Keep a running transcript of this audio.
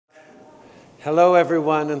Hello,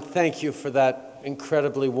 everyone, and thank you for that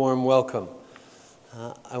incredibly warm welcome.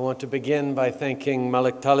 I want to begin by thanking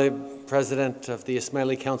Malik Talib, President of the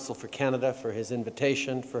Ismaili Council for Canada, for his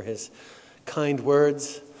invitation, for his kind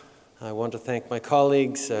words. I want to thank my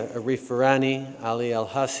colleagues, Arif Virani, Ali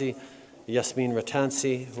Al-Hassi, Yasmin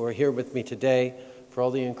Ratansi, who are here with me today, for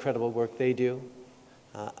all the incredible work they do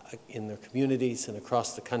in their communities and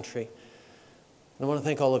across the country. And I want to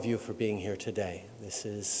thank all of you for being here today. This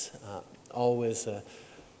is always a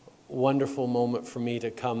wonderful moment for me to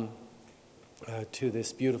come to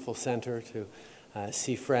this beautiful center, to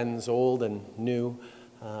see friends old and new,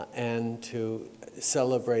 and to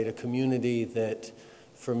celebrate a community that,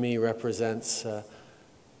 for me, represents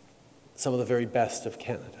some of the very best of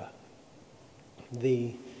Canada.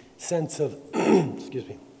 The sense of, excuse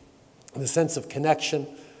me, the sense of connection,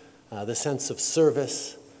 the sense of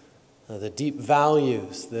service, the deep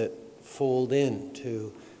values that fold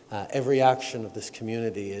into every action of this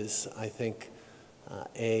community is, I think,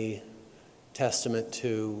 a testament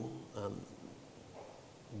to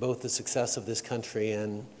both the success of this country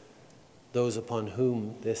and those upon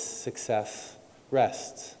whom this success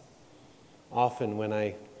rests. Often when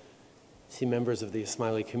I see members of the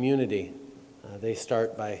Ismaili community, they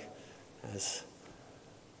start by, as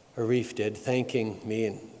Arif did, thanking me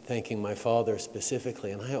and thanking my father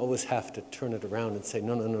specifically, and I always have to turn it around and say,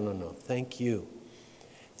 no, no, no, no, no, thank you.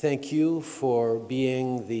 Thank you for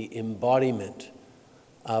being the embodiment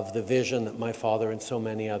of the vision that my father and so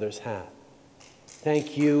many others had.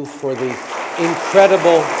 Thank you for the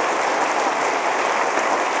incredible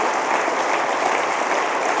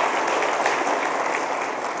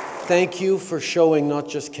thank you for showing not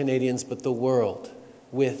just Canadians but the world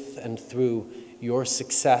with and through your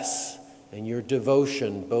success and your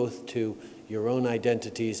devotion both to your own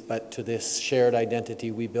identities but to this shared identity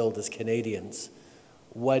we build as Canadians.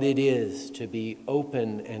 What it is to be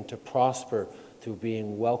open and to prosper through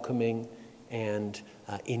being welcoming and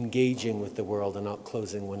engaging with the world and not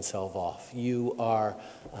closing oneself off. You are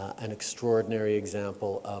an extraordinary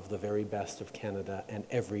example of the very best of Canada, and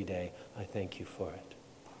every day I thank you for it.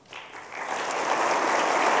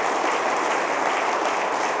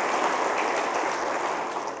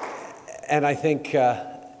 And I think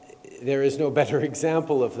there is no better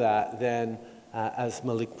example of that than, as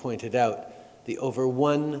Malik pointed out, the over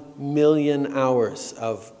 1 million hours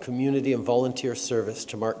of community and volunteer service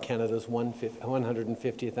to mark Canada's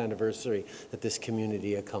 150th anniversary that this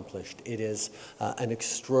community accomplished. It is an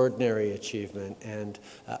extraordinary achievement and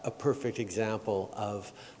a perfect example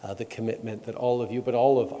of the commitment that all of you, but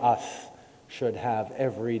all of us, should have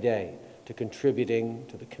every day to contributing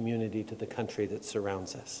to the community, to the country that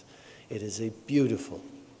surrounds us. It is a beautiful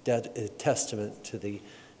testament to the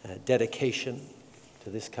dedication to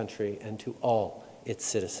this country and to all its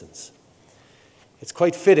citizens. It's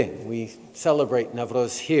quite fitting we celebrate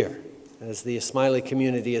Navroz here, as the Ismaili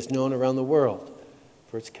community is known around the world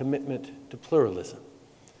for its commitment to pluralism.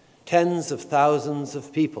 Tens of thousands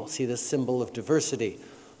of people see this symbol of diversity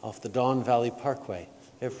off the Don Valley Parkway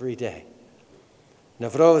every day.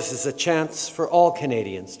 Navroz is a chance for all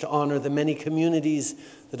Canadians to honor the many communities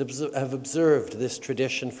that have observed this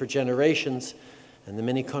tradition for generations and the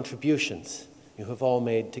many contributions you have all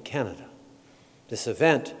made to Canada. This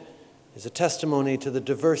event is a testimony to the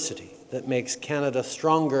diversity that makes Canada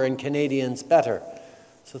stronger and Canadians better.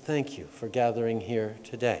 So thank you for gathering here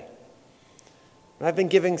today. I've been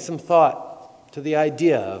giving some thought to the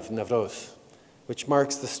idea of Navroz, which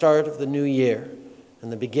marks the start of the new year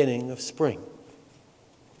and the beginning of spring.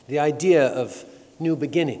 The idea of new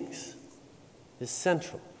beginnings is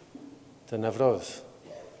central to Navroz.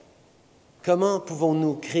 Comment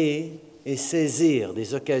pouvons-nous créer et saisir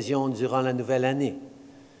des occasions durant la nouvelle année?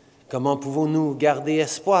 Comment pouvons-nous garder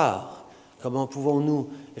espoir? Comment pouvons-nous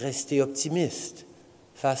rester optimistes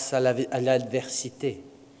face à l'adversité?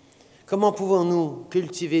 Comment pouvons-nous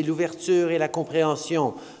cultiver l'ouverture et la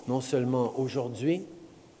compréhension, non seulement aujourd'hui,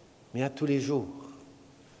 mais à tous les jours?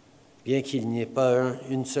 Bien qu'il n'y ait pas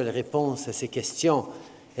une seule réponse à ces questions,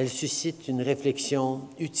 elles suscitent une réflexion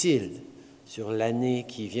utile sur l'année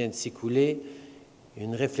qui vient de s'écouler,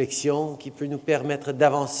 une réflexion qui peut nous permettre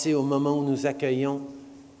d'avancer au moment où nous accueillons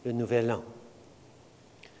le nouvel an.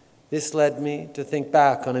 This led me to think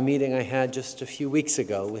back on a meeting I had just a few weeks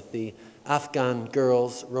ago with the Afghan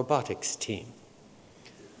girls' robotics team.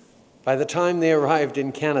 By the time they arrived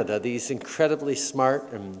in Canada, these incredibly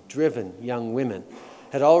smart and driven young women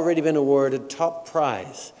had already been awarded top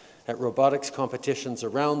prize at robotics competitions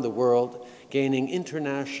around the world, gaining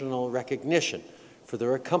international recognition for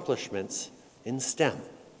their accomplishments in STEM.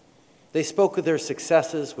 They spoke of their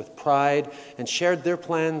successes with pride and shared their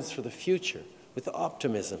plans for the future with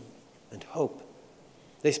optimism and hope.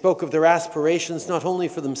 They spoke of their aspirations not only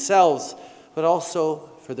for themselves, but also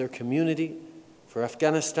for their community, for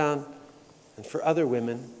Afghanistan, and for other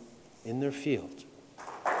women in their field.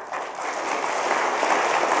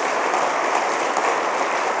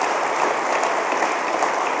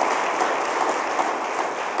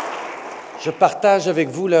 Je partage avec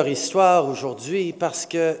vous leur histoire aujourd'hui parce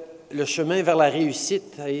que le chemin vers la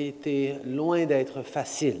réussite a été loin d'être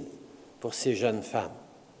facile pour ces jeunes femmes.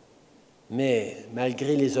 Mais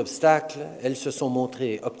malgré les obstacles, elles se sont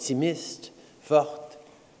montrées optimistes, fortes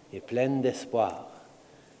et pleines d'espoir,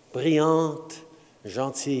 brillantes,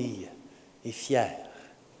 gentilles et fières.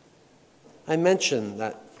 I mention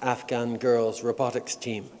that Afghan girls' robotics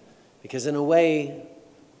team because in a way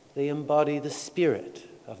they embody the spirit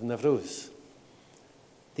of Navroz.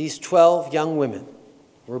 These 12 young women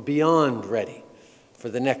were beyond ready for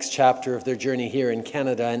the next chapter of their journey here in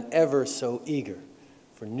Canada and ever so eager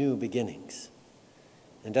for new beginnings.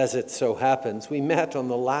 And as it so happens, we met on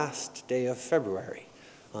the last day of February,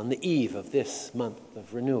 on the eve of this month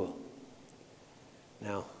of renewal.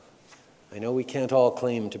 Now, I know we can't all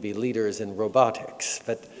claim to be leaders in robotics,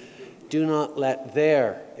 but do not let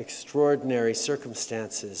their extraordinary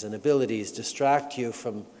circumstances and abilities distract you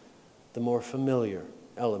from the more familiar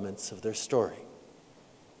elements of their story.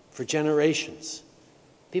 For generations,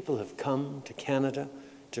 people have come to Canada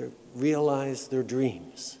to realize their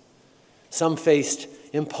dreams. Some faced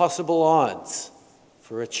impossible odds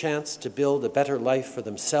for a chance to build a better life for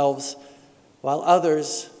themselves, while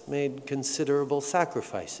others made considerable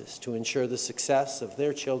sacrifices to ensure the success of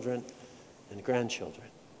their children and grandchildren.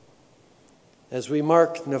 As we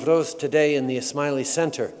mark Navroz today in the Ismaili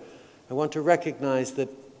Center, I want to recognize that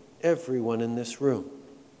everyone in this room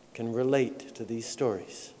can relate to these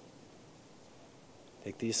stories.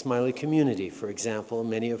 Take the Ismaili community, for example,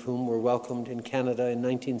 many of whom were welcomed in Canada in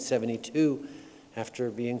 1972 after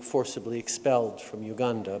being forcibly expelled from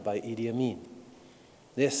Uganda by Idi Amin.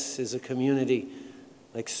 This is a community,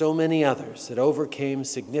 like so many others, that overcame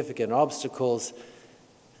significant obstacles,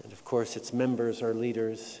 and of course its members are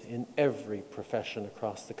leaders in every profession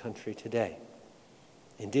across the country today.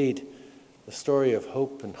 Indeed, the story of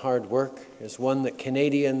hope and hard work is one that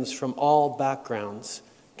Canadians from all backgrounds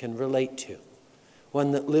can relate to,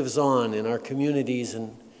 one that lives on in our communities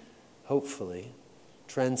and, hopefully,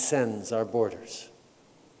 transcends our borders.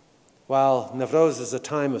 While Navroz is a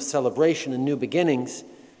time of celebration and new beginnings,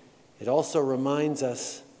 it also reminds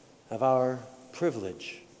us of our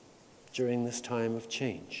privilege during this time of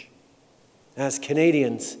change. As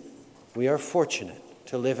Canadians, we are fortunate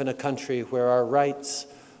to live in a country where our rights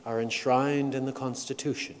are enshrined in the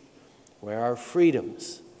Constitution, where our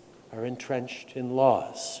freedoms are entrenched in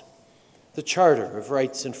laws. The Charter of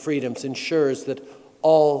Rights and Freedoms ensures that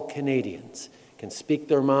all Canadians can speak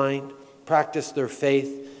their mind, practice their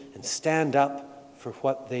faith, and stand up for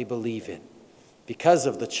what they believe in. Because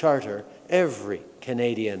of the Charter, every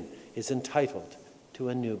Canadian is entitled to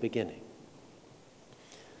a new beginning.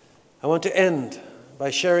 I want to end by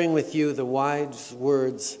sharing with you the wise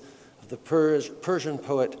words of the Persian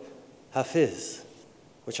poet Hafiz,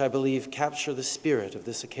 which I believe capture the spirit of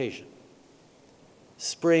this occasion.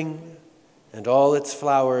 Spring and all its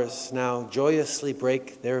flowers now joyously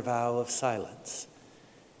break their vow of silence.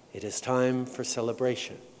 It is time for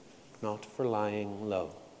celebration, not for lying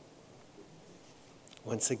low.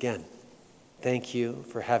 Once again, thank you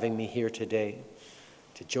for having me here today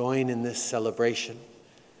to join in this celebration.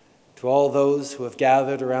 To all those who have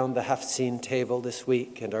gathered around the Hafseen table this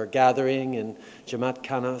week and are gathering in Jamaat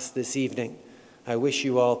Khanas this evening, I wish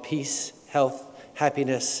you all peace, health,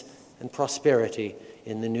 happiness, and prosperity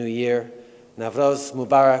in the new year. Navroz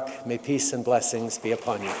Mubarak, may peace and blessings be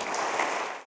upon you.